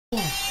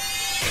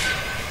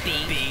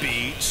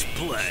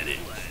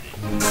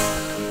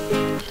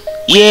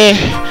Yeah,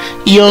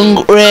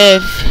 Young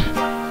Rev.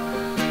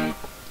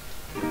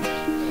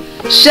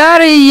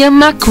 Shawty, you're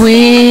my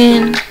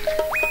queen.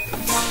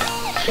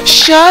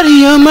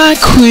 Shawty, you're my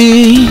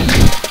queen.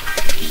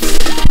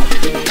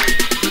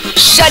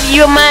 Shawty,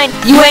 you're mine,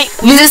 you ain't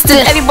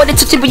resistant. Everybody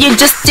touch you, but you're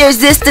just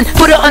resistant.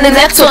 Put it on the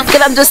next one,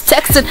 cause I'm just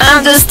texting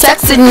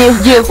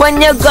you. When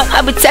you're gone,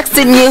 I'll be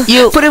texting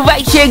you. Put it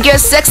right here, girl,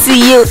 sexy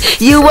you.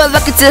 You were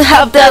lucky to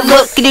have that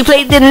look. Can you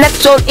play the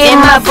next one in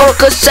my book?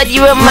 Cause Shawty,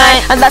 you're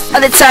mine, and that's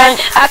all the time.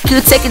 I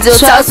could take it to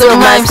 1,000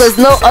 rhymes, cause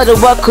no other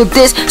word could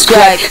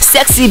describe.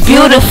 Sexy,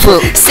 beautiful,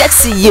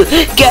 sexy you.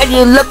 Girl,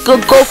 you look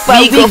good, go far.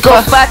 We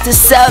go far to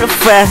South of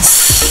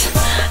France.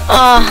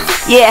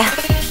 Yeah.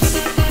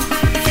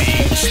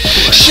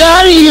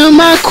 Shawty, you're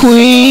my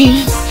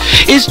queen.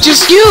 It's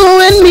just you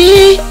and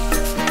me.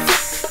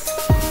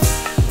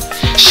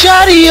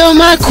 Shawty, you're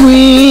my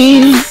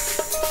queen.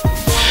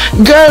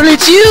 Girl,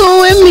 it's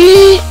you and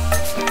me.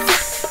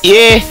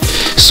 Yeah,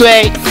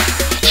 swag.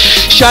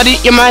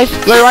 Shawty, you're my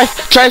wife.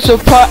 Try to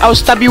part, I'll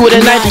stab you with a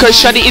knife. Cause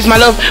Shawty is my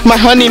love, my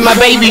honey, my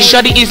baby.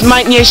 Shawty is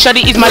mine, yeah,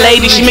 Shawty is my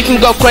lady. She make me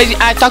go crazy,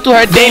 I talk to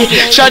her daily.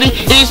 Shawty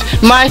is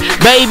my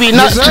baby,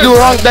 not to do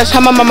wrong, that's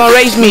how my mama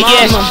raised me.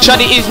 Yes,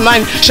 Shawty is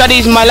mine, Shawty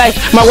is my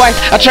life, my wife.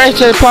 I try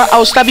to part,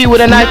 I'll stab you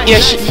with a knife.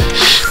 Yes,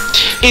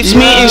 it's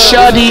me and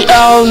Shawty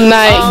all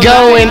night,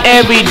 going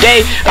every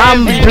day.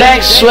 I'm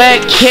black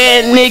swag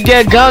kid,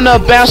 nigga, gonna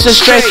bounce it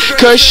straight.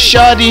 Cause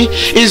Shawty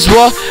is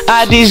what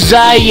I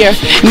desire.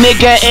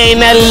 Nigga ain't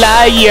a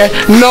liar.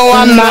 No,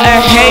 I'm not a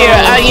hater.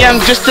 I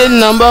am just a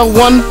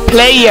 #1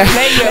 player.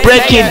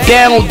 Break it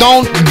down,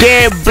 don't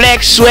dare.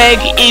 Black swag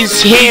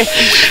is here.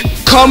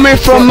 Coming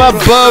from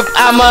above,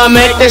 I'ma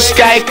make the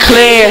sky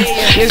clear,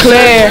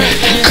 clear,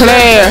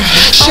 clear.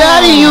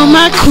 Shawty, you're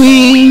my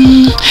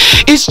queen.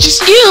 It's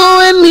just you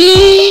and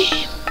me.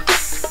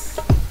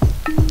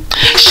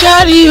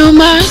 Shawty, you're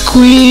my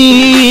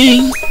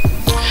queen.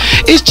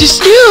 It's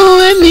just you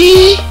and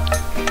me.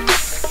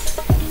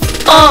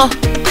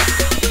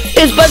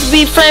 It's about to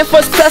be flying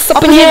first class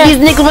up in here. These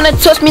niggas wanna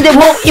touch me, they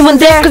won't even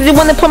dare. Cause they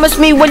wanna promise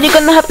me, well, you're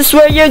gonna have to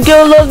swear your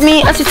girl loves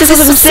me. And she says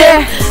it's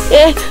sincere.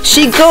 Yeah,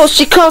 she goes,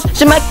 she comes,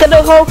 she might get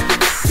a hoe.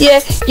 Yeah,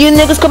 you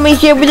niggas coming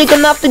here, really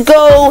gonna have to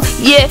go.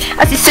 Yeah,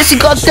 as she said she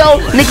got dough.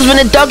 Niggas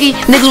wanna doggy,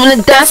 niggas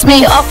wanna dance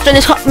me. Off and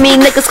it's hot me,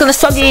 niggas gonna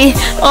soggy.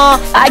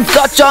 I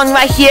got John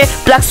right here,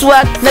 black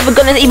swag, never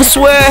gonna even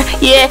swear.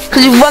 Yeah,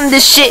 cause you run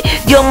this shit,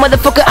 yo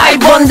motherfucker, I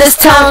run this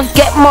town.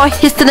 Get more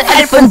hits than an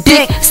elephant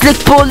dick. Slick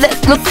bullet,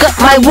 look at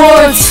my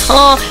words.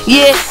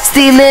 Yeah,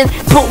 stealing,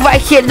 put right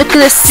here, look at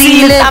the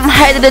ceiling. I'm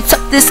high to the top,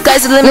 this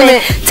sky's the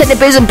limit. Take the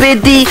base of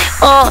BD,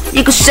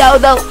 you can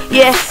shout out,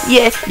 yeah,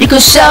 you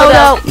can shout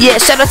out, yeah,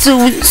 shout out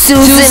to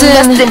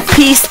Susan, rest in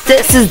peace.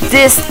 This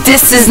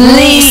is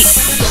neat.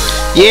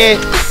 Yeah,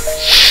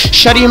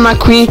 Shawty, my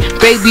queen,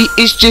 baby,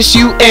 it's just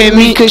you and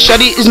me. Cause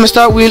Shawty is my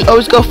star, we'll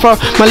always go far.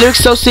 My lyrics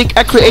so sick,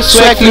 I create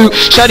swag loot.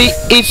 Shawty,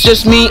 it's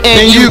just me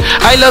and you.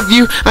 I love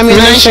you, I'm in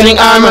shining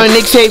armor.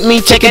 Niggas hate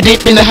me, take a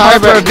dip in the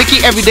harbor.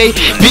 Vicky every day,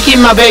 Vicky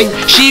my babe,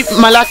 she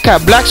my laka.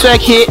 Black swag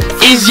hit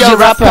is your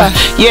rapper.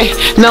 Yeah,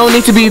 no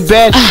need to be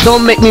bad,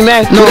 don't make me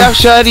mad. Without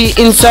Shawty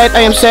inside,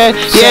 I am sad.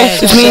 Yeah,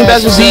 it's me and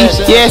Basil B.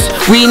 Yes,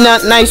 we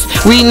not nice,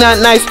 we not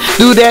nice.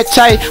 Do that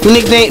tight, we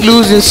niggas ain't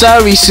losing.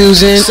 Sorry,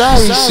 Susan.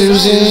 Sorry,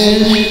 Susan.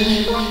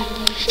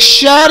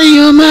 Shawty,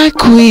 you're my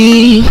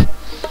queen.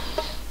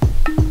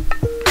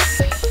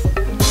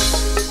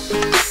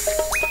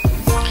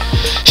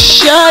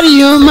 Shawty,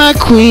 you're my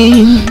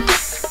queen.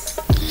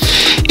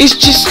 It's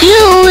just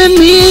you and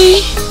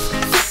me.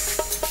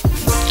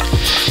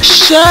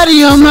 Shawty,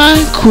 you're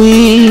my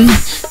queen.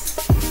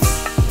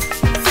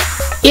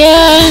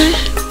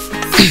 Yeah.